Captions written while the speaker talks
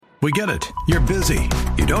We get it. You're busy.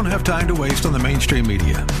 You don't have time to waste on the mainstream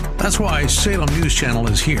media. That's why Salem News Channel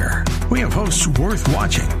is here. We have hosts worth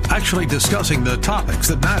watching, actually discussing the topics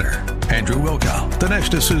that matter. Andrew Wilkow,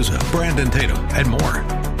 Dinesh D'Souza, Brandon Tatum, and more.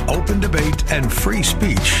 Open debate and free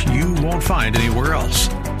speech you won't find anywhere else.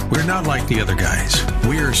 We're not like the other guys.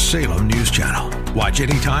 We're Salem News Channel. Watch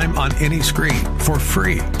anytime on any screen for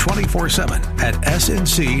free 24/7 at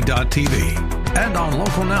snc.tv and on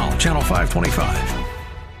Local Now, Channel 525.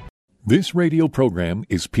 This radio program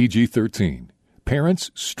is PG-13. Parents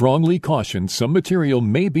strongly caution some material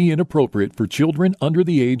may be inappropriate for children under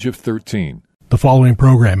the age of 13. The following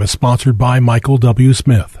program is sponsored by Michael W.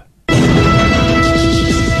 Smith. The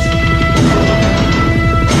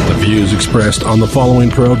views expressed on the following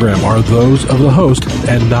program are those of the host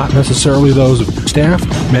and not necessarily those of staff,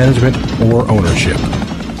 management, or ownership.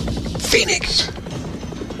 Phoenix!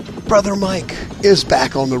 Brother Mike is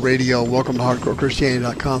back on the radio. Welcome to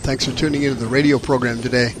HardcoreChristianity.com. Thanks for tuning into the radio program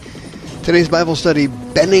today. Today's Bible study,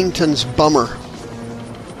 Bennington's Bummer.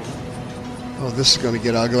 Oh, this is going to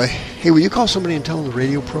get ugly. Hey, will you call somebody and tell them the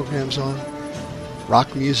radio program's on?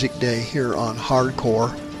 Rock Music Day here on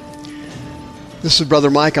Hardcore. This is Brother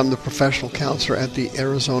Mike. I'm the professional counselor at the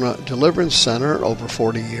Arizona Deliverance Center, over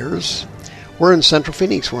 40 years. We're in Central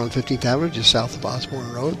Phoenix. We're on 15th Avenue, just south of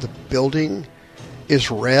Osborne Road. The building is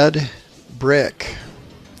red brick.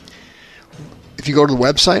 If you go to the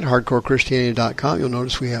website, hardcorechristianity.com, you'll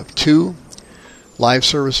notice we have 2 live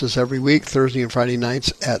services every week, Thursday and Friday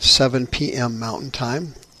nights at 7 p.m. Mountain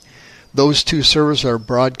Time. Those 2 services are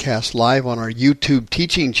broadcast live on our YouTube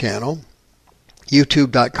teaching channel,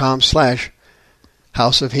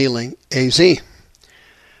 youtube.com/House of Healing AZ.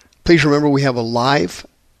 Please remember we have a live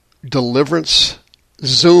deliverance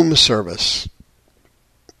Zoom service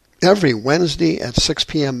every Wednesday at 6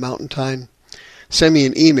 p.m. Mountain Time. Send me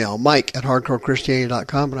an email,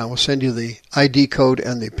 mike@hardcorechristianity.com, and I will send you the ID code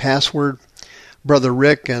and the password. Brother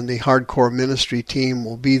Rick and the Hardcore Ministry team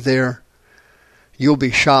will be there. You'll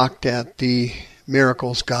be shocked at the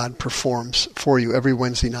miracles God performs for you every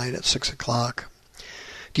Wednesday night at 6 o'clock.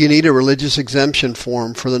 Do you need a religious exemption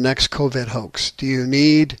form for the next COVID hoax? Do you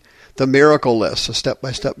need the miracle list, a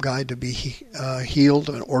step-by-step guide to be healed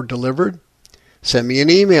or delivered? Send me an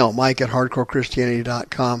email,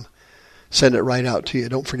 mike@hardcorechristianity.com. Send it right out to you.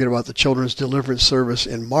 Don't forget about the Children's Deliverance Service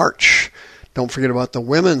in March. Don't forget about the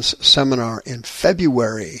Women's Seminar in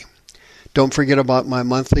February. Don't forget about my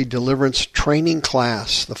monthly deliverance training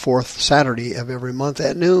class, the 4th Saturday of every month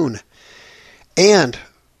at noon. And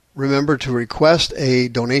remember to request a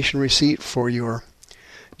donation receipt for your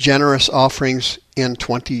generous offerings in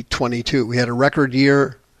 2022. We had a record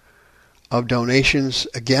year of donations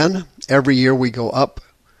again. Every year we go up,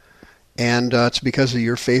 and it's because of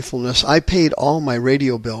your faithfulness. I paid all my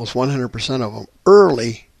radio bills, 100% of them,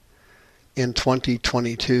 early in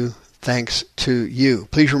 2022, thanks to you.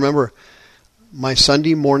 Please remember my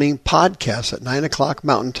Sunday morning podcast at 9 o'clock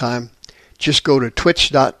Mountain Time. Just go to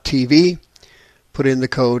twitch.tv, put in the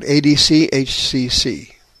code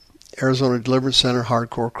ADCHCC, Arizona Deliverance Center,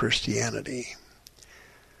 Hardcore Christianity.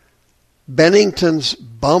 Bennington's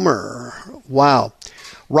Bummer. Wow.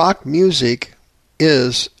 Rock music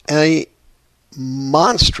is a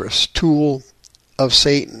monstrous tool of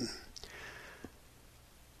Satan.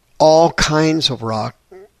 All kinds of rock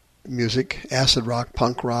music, acid rock,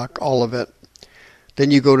 punk rock, all of it.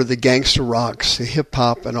 Then you go to the gangster rocks, the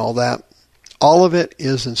hip-hop and all that. All of it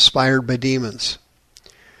is inspired by demons.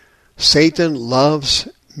 Satan loves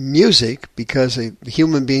music because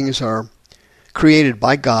human beings are created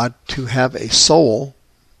by God to have a soul,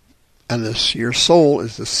 and your soul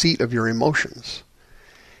is the seat of your emotions.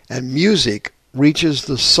 And music reaches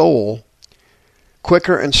the soul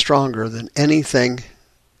quicker and stronger than anything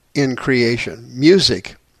in creation.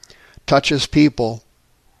 Music touches people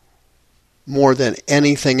more than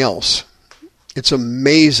anything else. It's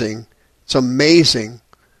amazing. It's amazing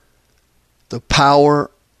the power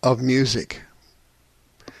of music.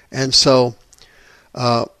 And so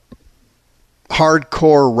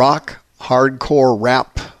hardcore rock, hardcore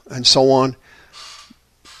rap, and so on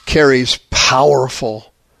carries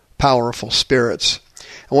powerful, powerful spirits.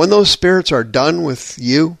 And when those spirits are done with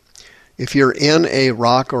you, if you're in a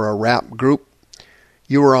rock or a rap group,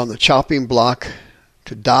 you are on the chopping block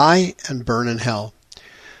to die and burn in hell.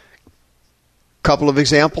 Couple of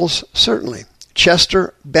examples, certainly.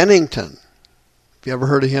 Chester Bennington. Have you ever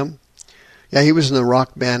heard of him? Yeah, he was in the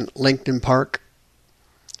rock band Linkin Park.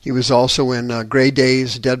 He was also in Grey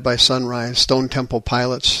Days, Dead by Sunrise, Stone Temple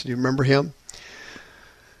Pilots. Do you remember him?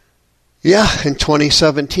 Yeah, in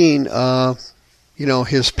 2017,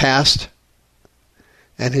 his past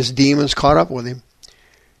and his demons caught up with him.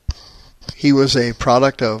 He was a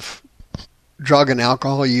product of drug and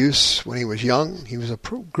alcohol use when he was young. He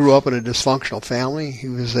grew up in a dysfunctional family. He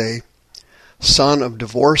was a son of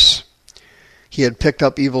divorce. He had picked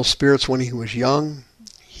up evil spirits when he was young.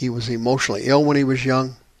 He was emotionally ill when he was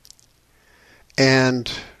young.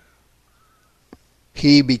 And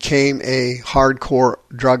he became a hardcore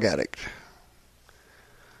drug addict.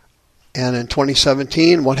 And in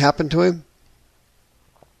 2017, what happened to him?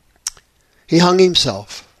 He hung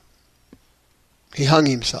himself. He hung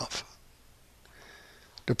himself.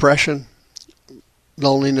 Depression,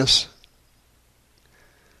 loneliness,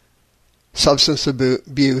 substance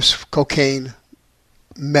abuse, cocaine,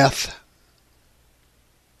 meth.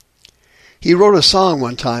 He wrote a song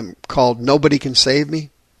one time called "Nobody Can Save Me."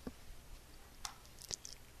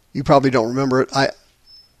 You probably don't remember it.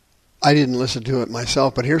 I didn't listen to it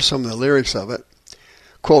myself, but here's some of the lyrics of it.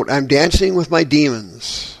 Quote, "I'm dancing with my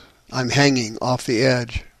demons. I'm hanging off the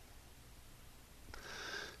edge.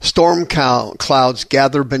 Storm clouds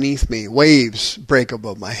gather beneath me. Waves break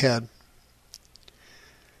above my head.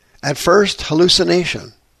 At first,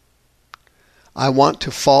 hallucination. I want to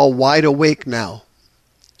fall wide awake now.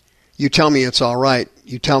 You tell me it's all right.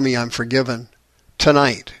 You tell me I'm forgiven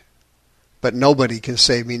tonight, but nobody can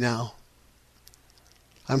save me now.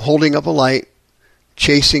 I'm holding up a light,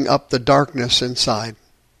 chasing up the darkness inside,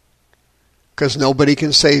 because nobody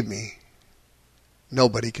can save me.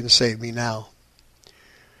 Nobody can save me now."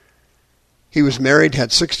 He was married,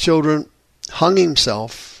 had 6 children, hung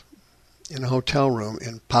himself in a hotel room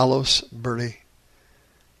in Palos Verdes,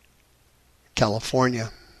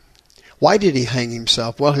 California. Why did he hang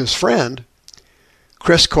himself? Well, his friend,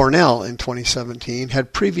 Chris Cornell, in 2017,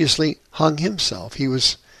 had previously hung himself. He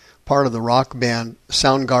was part of the rock band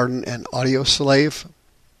Soundgarden and Audioslave.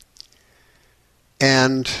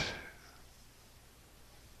 And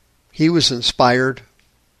he was inspired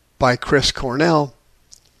by Chris Cornell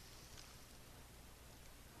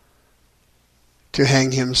to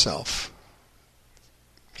hang himself.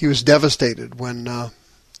 He was devastated when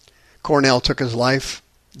Cornell took his life.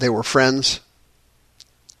 They were friends.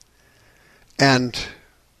 And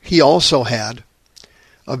he also had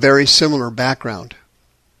a very similar background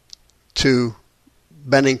to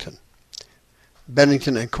Bennington.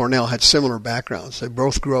 Bennington and Cornell had similar backgrounds. They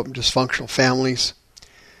both grew up in dysfunctional families.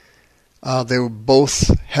 They were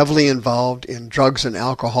both heavily involved in drugs and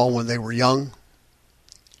alcohol when they were young.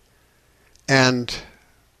 And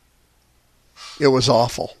it was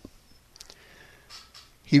awful.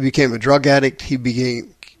 He became a drug addict. He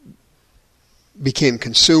became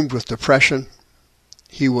consumed with depression.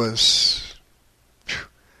 He was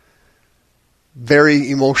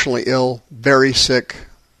very emotionally ill, very sick.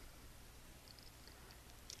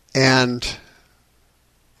 And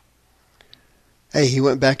hey, he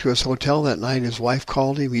went back to his hotel that night. His wife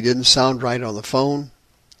called him. He didn't sound right on the phone.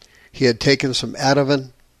 He had taken some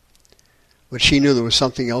Ativan, but she knew there was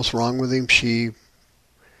something else wrong with him. She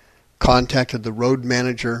contacted the road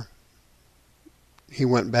manager. He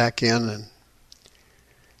went back in and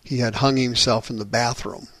he had hung himself in the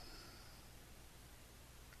bathroom.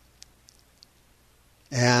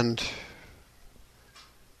 And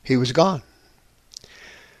he was gone.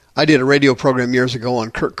 I did a radio program years ago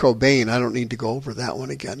on Kurt Cobain. I don't need to go over that one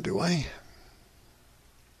again, do I?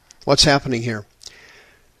 What's happening here?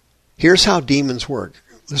 Here's how demons work.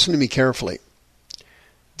 Listen to me carefully.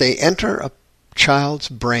 They enter a child's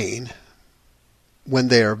brain when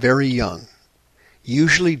they are very young,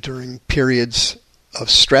 usually during periods of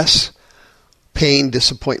stress, pain,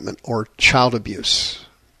 disappointment, or child abuse.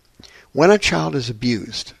 When a child is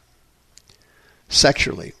abused,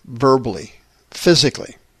 sexually, verbally,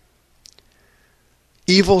 physically,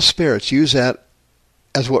 evil spirits use that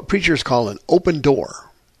as what preachers call an open door.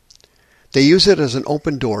 They use it as an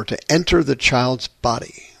open door to enter the child's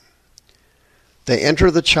body. They enter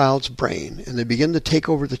the child's brain and they begin to take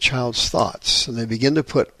over the child's thoughts, and they begin to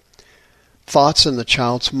put thoughts in the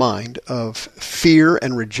child's mind of fear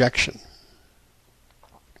and rejection.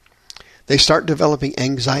 They start developing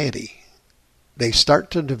anxiety. They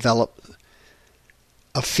start to develop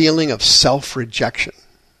a feeling of self-rejection.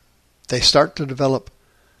 They start to develop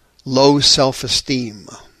low self-esteem.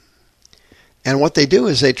 And what they do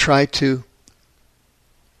is they try to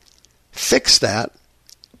fix that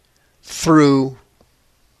through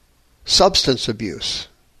substance abuse.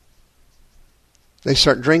 They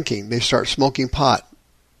start drinking. They start smoking pot.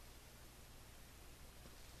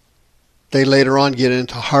 They later on get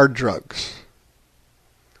into hard drugs.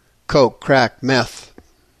 Coke, crack, meth,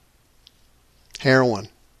 heroin.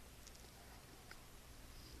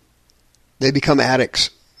 They become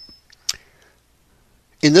addicts.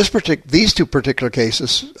 in these two particular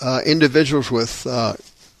cases, individuals with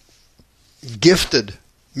gifted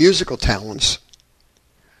musical talents,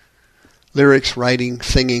 lyrics, writing,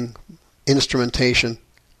 singing, instrumentation,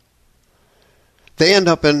 they end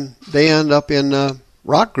up in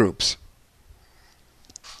rock groups,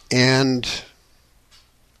 and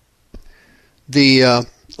the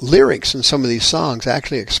lyrics in some of these songs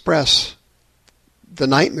actually express the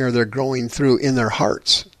nightmare they're going through in their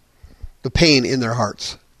hearts, the pain in their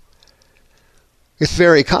hearts. It's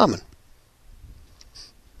very common.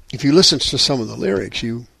 If you listen to some of the lyrics,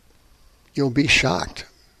 you'll be shocked.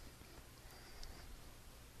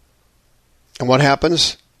 And what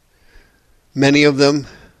happens? Many of them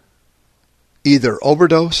either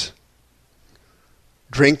overdose,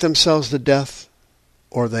 drink themselves to death,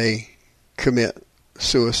 or they commit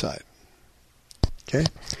suicide. Okay?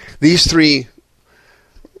 These three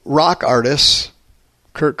rock artists,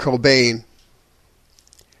 Kurt Cobain,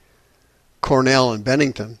 Cornell, and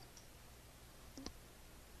Bennington,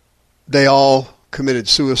 they all committed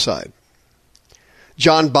suicide.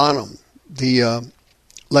 John Bonham, the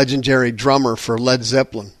legendary drummer for Led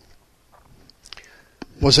Zeppelin,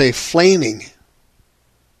 was a flaming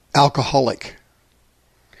alcoholic.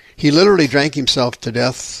 He literally drank himself to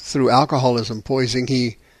death through alcoholism poisoning.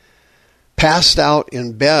 He passed out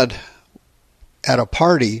in bed at a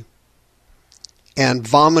party and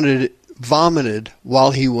vomited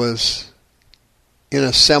while he was in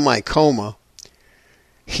a semi-coma.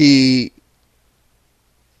 He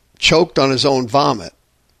choked on his own vomit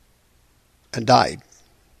and died.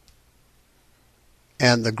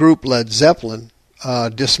 And the group Led Zeppelin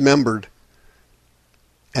dismembered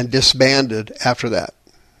and disbanded after that.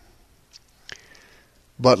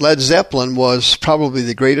 But Led Zeppelin was probably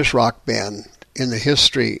the greatest rock band in the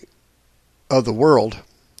history of the world.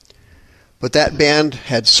 But that band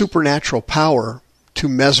had supernatural power to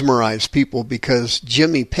mesmerize people because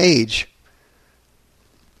Jimmy Page,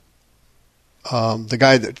 the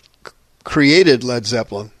guy that created Led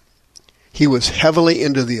Zeppelin, he was heavily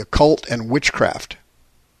into the occult and witchcraft.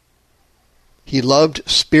 He loved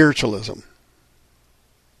spiritualism.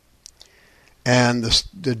 And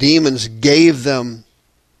the demons gave them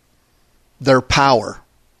their power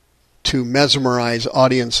to mesmerize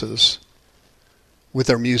audiences with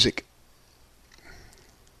their music.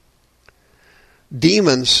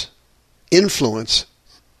 Demons influence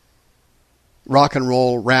rock and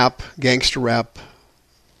roll, rap, gangster rap,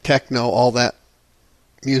 techno, all that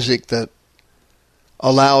music that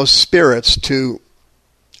allows spirits to,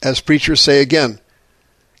 as preachers say again,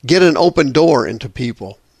 get an open door into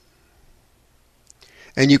people.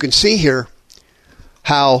 And you can see here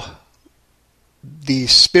how the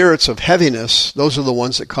spirits of heaviness, those are the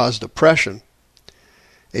ones that cause depression.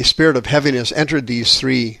 A spirit of heaviness entered these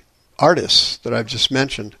three artists that I've just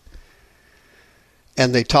mentioned,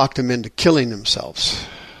 and they talked them into killing themselves.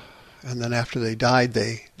 And then after they died,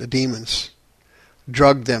 the demons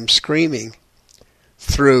drugged them screaming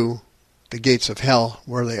through the gates of hell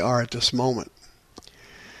where they are at this moment.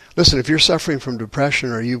 Listen, if you're suffering from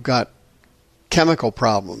depression or you've got chemical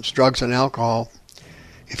problems, drugs and alcohol,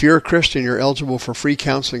 if you're a Christian, you're eligible for free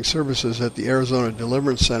counseling services at the Arizona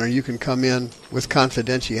Deliverance Center. You can come in with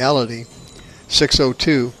confidentiality,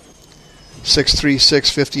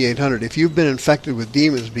 602-636-5800. If you've been infected with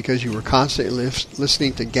demons because you were constantly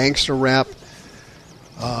listening to gangster rap,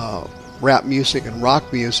 rap music, and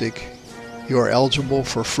rock music, you are eligible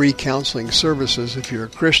for free counseling services if you're a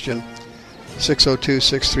Christian,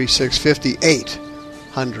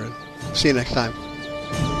 602-636-5800. See you next time.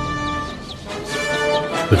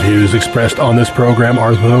 The views expressed on this program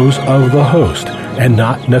are those of the host and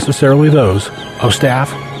not necessarily those of staff,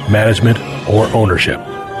 management, or ownership.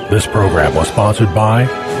 This program was sponsored by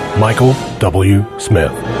Michael W.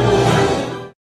 Smith.